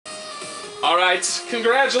Alright,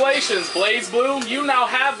 congratulations, BlazBlue. You now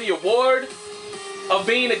have the award of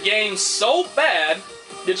being a game so bad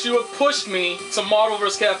that you have pushed me to Marvel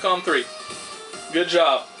vs. Capcom 3. Good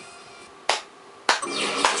job.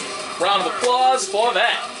 Round of applause for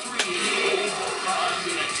that.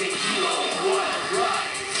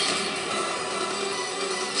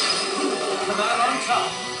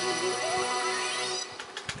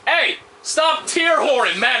 Hey, stop tear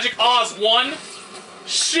whoring, Magic Oz 1.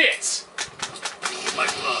 Shit.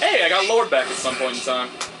 Hey, I got Lord back at some point in time.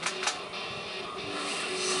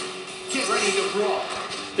 Get ready to brawl.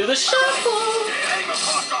 Do the shuffle.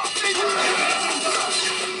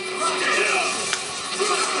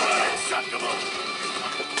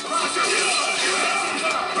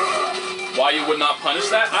 Why you would not punish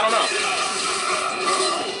that? I don't know.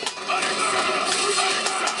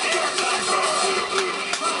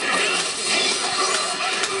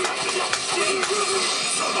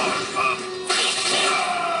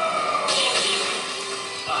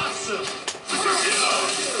 Awesome.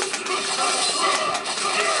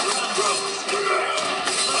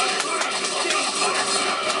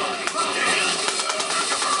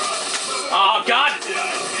 Oh, God!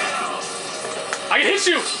 I can hit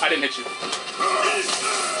you! I didn't hit you.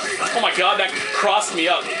 Oh my God, that crossed me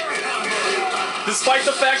up. Despite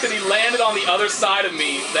the fact that he landed on the other side of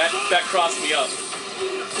me, that crossed me up.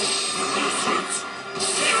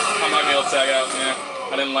 I might be able to tag out, yeah.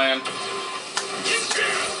 I didn't land.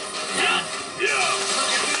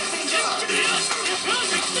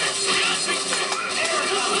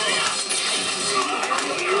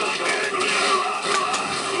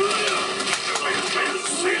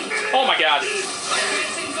 Oh my God.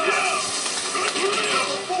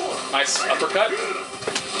 Nice uppercut.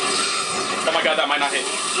 Oh my God, that might not hit.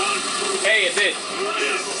 Hey, it did.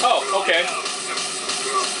 Oh, okay.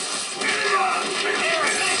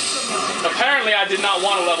 Apparently I did not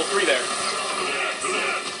want a level 3 there.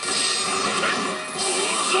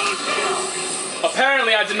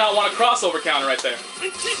 Apparently I did not want a crossover counter right there.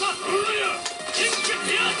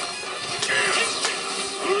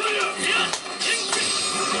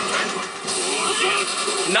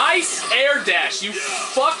 Nice air dash, you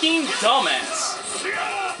fucking dumbass.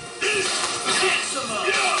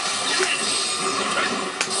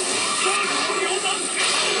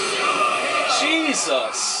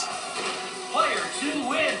 Jesus. Player 2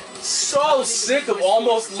 wins. So sick of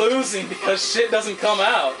almost losing because shit doesn't come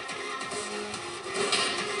out.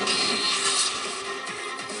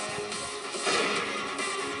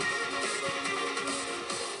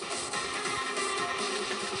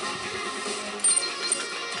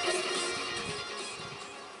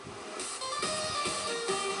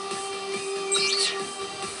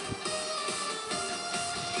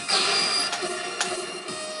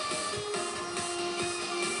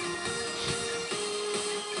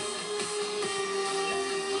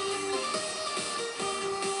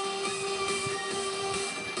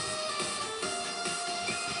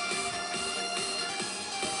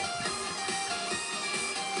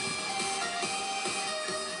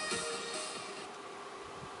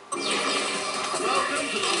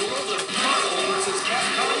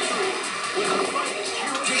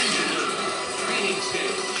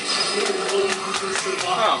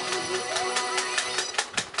 Oh.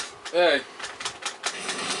 Hey.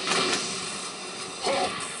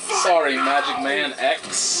 Sorry, Magic Man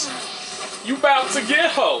X. You bout to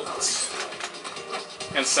get hoped.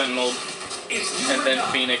 And Sentinel. And then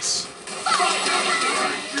Phoenix.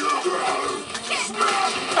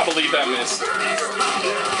 I believe that missed.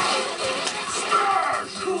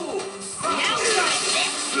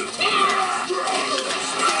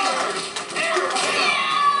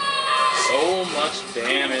 So much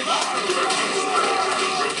damage.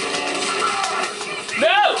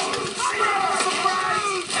 No!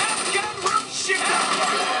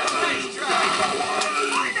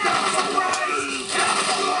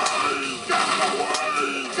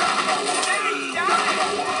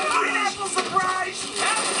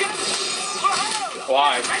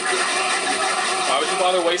 Why? Why would you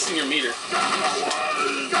bother wasting your meter?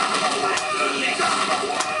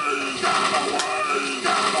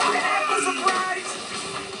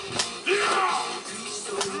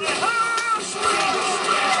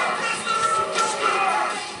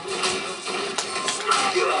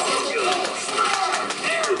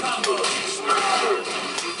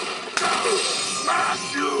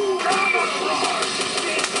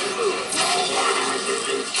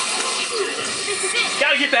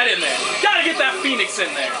 Gotta get that in there. Gotta get that Phoenix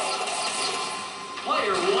in there.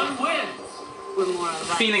 Player 1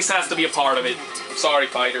 wins. Phoenix has to be a part of it. Sorry,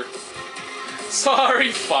 fighter.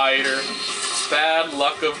 Sorry, fighter. bad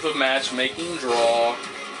luck of the matchmaking draw.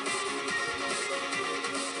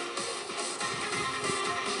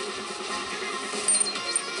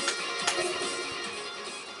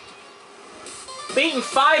 Beating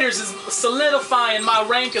fighters is solidifying my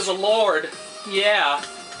rank as a lord. Yeah.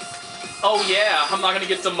 Oh yeah, I'm not gonna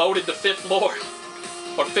get demoted to 5th lord.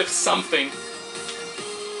 Or 5th something.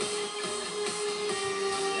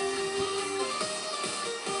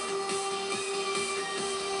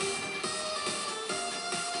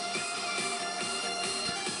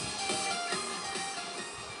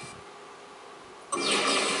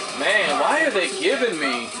 Man, why are they giving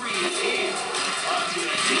me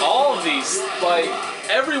all of these, like,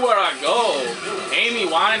 everywhere I go? Amy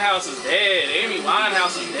Winehouse is dead, Amy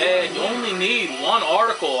Winehouse is dead. You only need one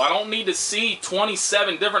article. I don't need to see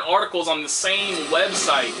 27 different articles on the same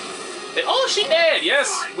website. Oh, she dead.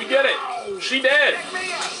 Yes, we get it. She dead.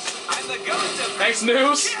 Thanks,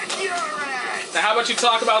 news. Now how about you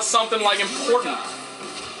talk about something like important?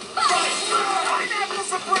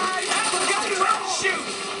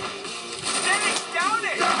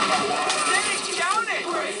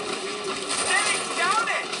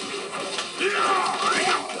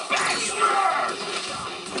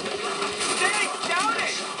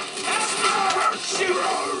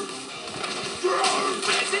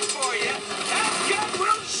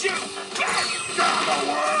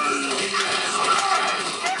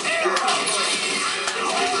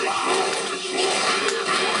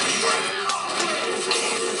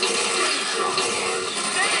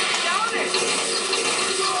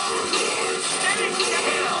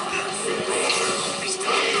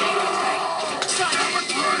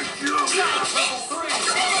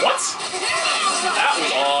 What? That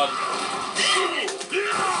was odd.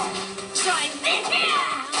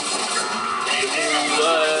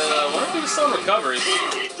 Why don't we do some recovery?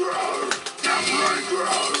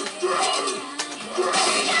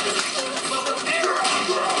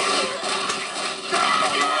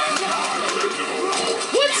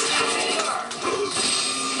 What?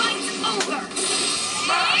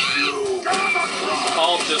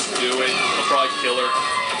 I'll just do it. I'll probably kill her.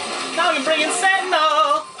 Now we can bring in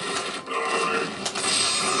Sentinel!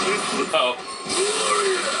 Uh-oh.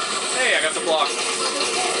 Hey, I got the block.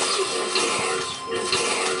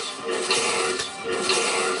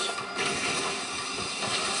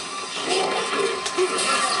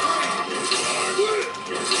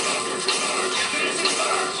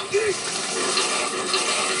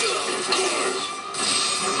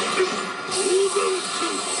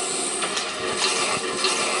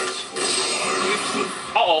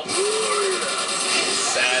 Uh-oh.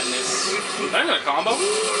 Sadness. Am I gonna combo?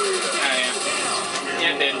 Yeah, yeah.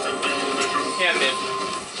 Yeah, it did. Yeah, it did.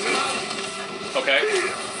 Okay.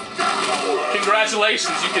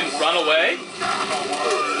 Congratulations, you can run away.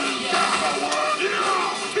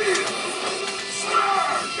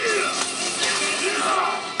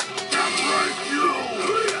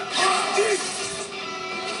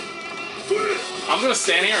 I'm gonna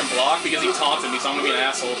stand here and block because he taunted me, so I'm gonna be an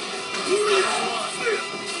asshole.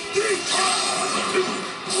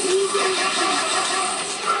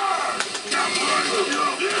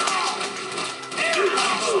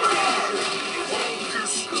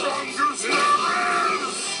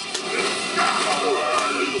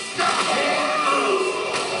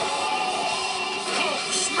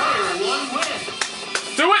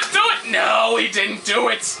 Do it! Do it! No, he didn't do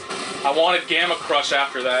it! I wanted Gamma Crush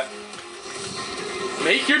after that.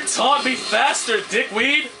 Make your taunt be faster,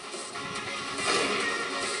 dickweed!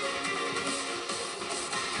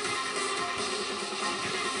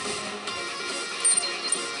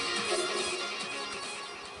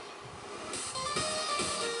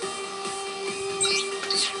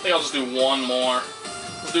 I think I'll just do one more.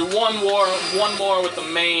 Let's do one more with the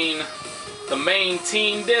main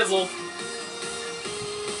Team Dizzle.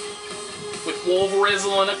 With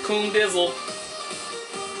Wolverizzle and a Coondizzle.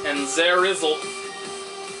 And Zerizzle.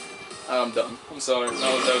 I'm done. I'm sorry.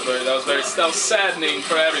 That was saddening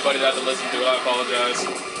for everybody that had to listen to it. I apologize.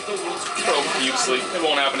 Profusely. It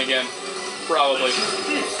won't happen again. Probably.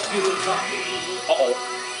 Uh-oh.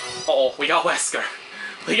 Uh-oh. We got Wesker.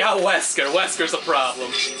 We got Wesker. Wesker's a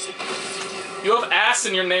problem. You have ass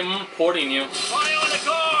in your name. I'm porting you. Fire on the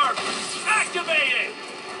car! Activate it!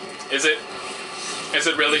 Is it? Is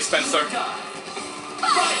it really, Spencer?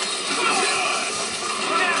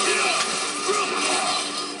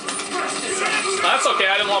 That's okay,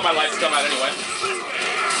 I didn't want my lights to come out anyway.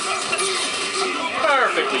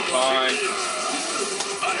 Perfectly fine.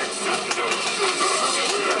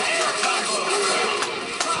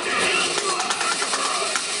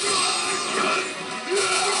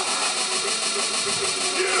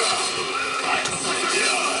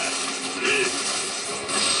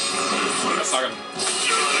 fucking.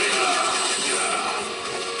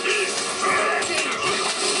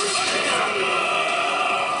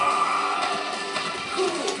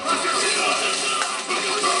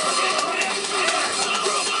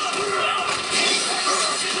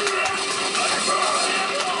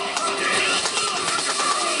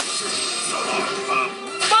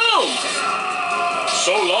 Boom!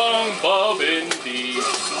 So long, Bob, indeed.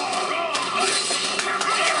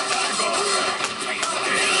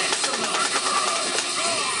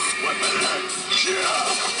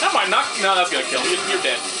 That might not. No, that's gonna kill me. You're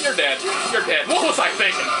dead. You're dead. You're dead. What was I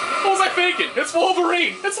thinking? What was I thinking? It's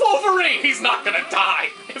Wolverine. It's Wolverine. He's not gonna die.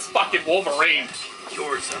 It's fucking Wolverine.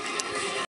 Yours on the